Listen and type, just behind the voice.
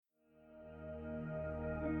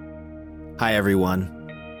Hi,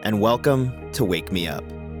 everyone, and welcome to Wake Me Up,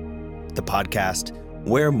 the podcast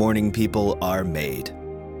where morning people are made.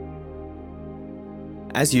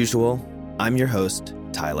 As usual, I'm your host,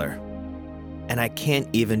 Tyler, and I can't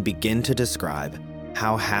even begin to describe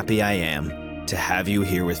how happy I am to have you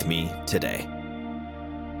here with me today.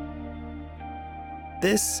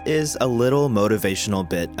 This is a little motivational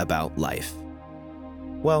bit about life.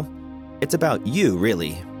 Well, it's about you,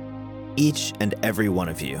 really, each and every one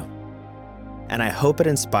of you. And I hope it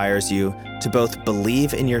inspires you to both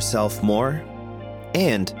believe in yourself more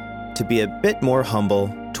and to be a bit more humble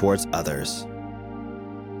towards others.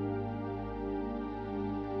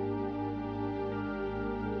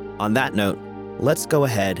 On that note, let's go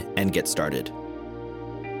ahead and get started.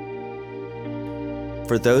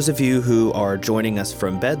 For those of you who are joining us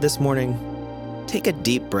from bed this morning, take a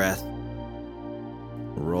deep breath,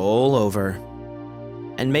 roll over,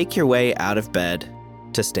 and make your way out of bed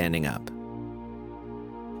to standing up.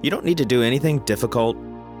 You don't need to do anything difficult.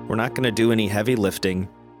 We're not going to do any heavy lifting.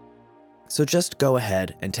 So just go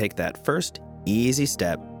ahead and take that first easy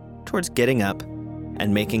step towards getting up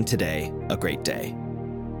and making today a great day.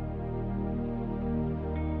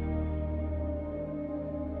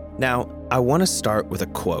 Now, I want to start with a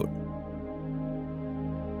quote.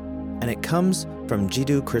 And it comes from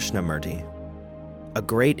Jiddu Krishnamurti, a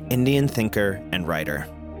great Indian thinker and writer.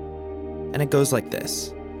 And it goes like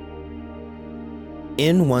this.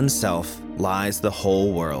 In oneself lies the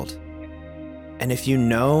whole world. And if you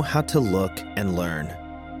know how to look and learn,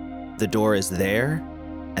 the door is there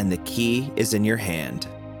and the key is in your hand.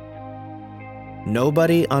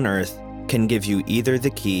 Nobody on earth can give you either the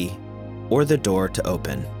key or the door to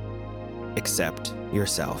open, except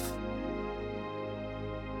yourself.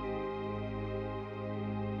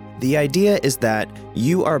 The idea is that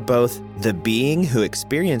you are both the being who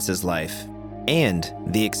experiences life and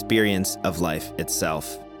the experience of life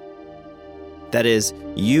itself. That is,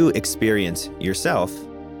 you experience yourself,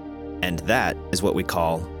 and that is what we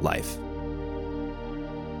call life.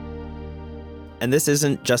 And this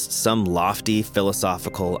isn't just some lofty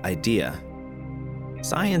philosophical idea.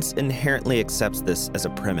 Science inherently accepts this as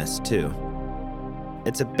a premise, too.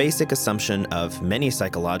 It's a basic assumption of many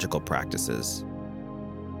psychological practices.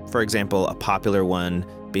 For example, a popular one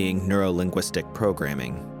being neurolinguistic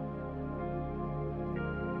programming.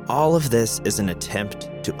 All of this is an attempt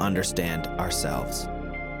to understand ourselves,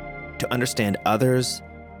 to understand others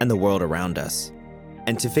and the world around us,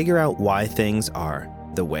 and to figure out why things are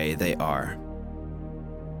the way they are.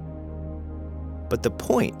 But the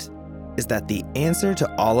point is that the answer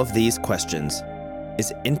to all of these questions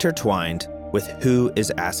is intertwined with who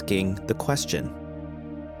is asking the question.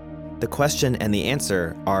 The question and the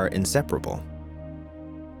answer are inseparable.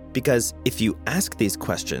 Because if you ask these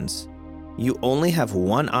questions, you only have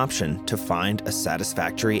one option to find a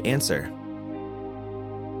satisfactory answer.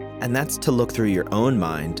 And that's to look through your own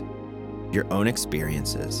mind, your own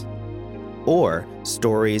experiences, or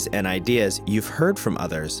stories and ideas you've heard from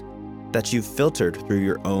others that you've filtered through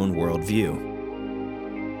your own worldview.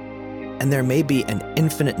 And there may be an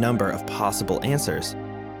infinite number of possible answers,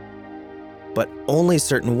 but only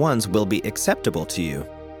certain ones will be acceptable to you.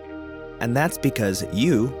 And that's because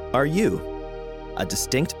you are you, a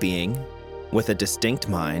distinct being with a distinct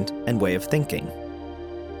mind and way of thinking.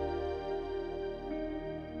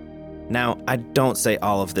 Now, I don't say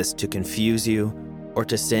all of this to confuse you or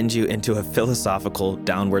to send you into a philosophical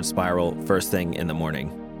downward spiral first thing in the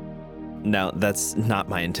morning. No, that's not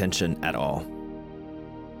my intention at all.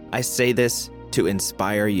 I say this to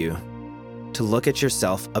inspire you to look at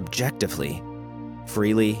yourself objectively,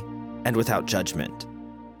 freely, and without judgment.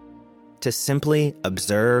 To simply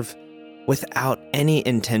observe without any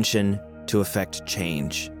intention to affect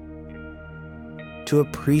change. To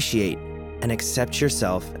appreciate and accept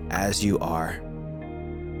yourself as you are.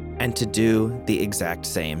 And to do the exact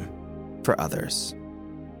same for others.